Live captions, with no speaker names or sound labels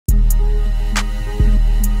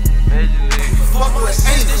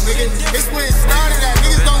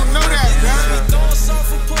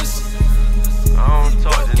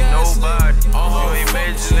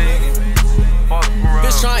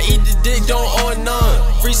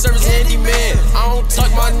free service handyman. I don't tuck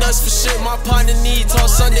my nuts for shit my partner need,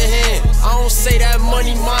 toss underhand. I don't say that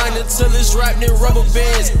money mine until it's wrapped in rubber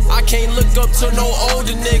bands. I can't look up to no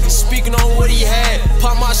older nigga speaking on what he had.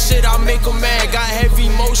 Pop my shit, I make him mad. Got heavy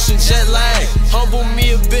motion, jet lag. Humble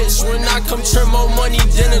me a bitch when I come trim more money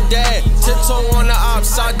than a dad. Tiptoe on the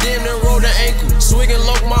ops, I damn near roll the ankle. Swiggin'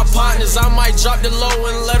 low my partners, I might drop the low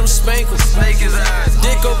and let him spank him. Snake his ass.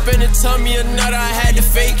 Dick up in the tummy, a nut, I had to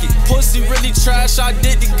fake it. Pussy really trash, I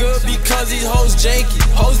did the good because these hoes janky.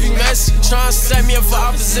 Hoes be messy, tryna set me up for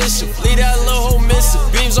opposition. Leave that little hoe missing.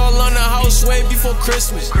 Beams all on the house way before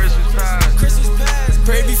Christmas. Christmas past.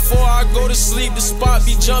 Pray before I go to sleep, the spot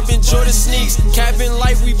be jumping, Jordan sneaks. Capping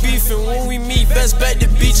like we beefing, when we meet, best bet to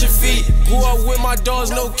beat your feet. Grew up with my dogs,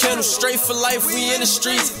 no kennel, straight for life, we in the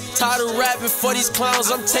streets. Tired of rapping for these clowns,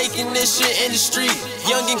 I'm taking this shit in the street.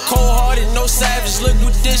 Young and cold-hearted, no savage, look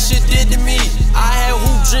what this shit did to me. I had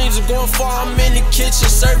hoop dreams of going far, I'm in the kitchen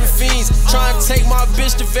serving fiends. Trying to take my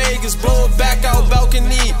bitch to Vegas, blow it back out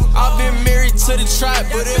balcony. I've been married to the trap,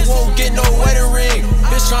 but it won't get no wedding ring.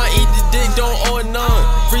 Bitch trying to eat the dick, don't owe it none.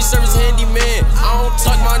 Free service handyman. I don't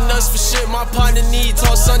tuck my nuts for shit my partner need,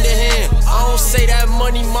 toss underhand. I don't say that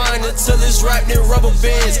money mine until it's wrapped in rubber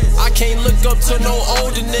bands. I can't look up to no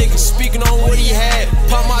older nigga speaking on what he had.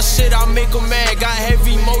 Pop my shit, I make him mad. Got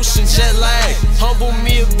heavy motion, jet lag. Humble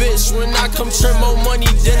me a bitch when I come trim more money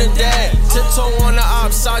than a dad. Tiptoe on the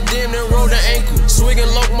ops, I damn near roll the ankle. Swiggin'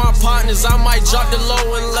 low my partners, I might drop the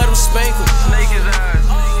low and let him spank him. Snake his ass.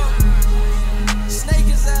 Snake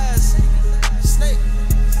his ass. Snake.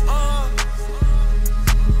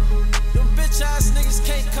 Them bitch ass niggas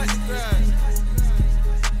can't cut the grass.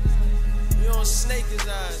 You don't snake his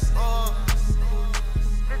ass.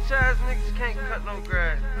 Bitch ass niggas can't cut no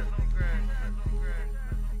grass.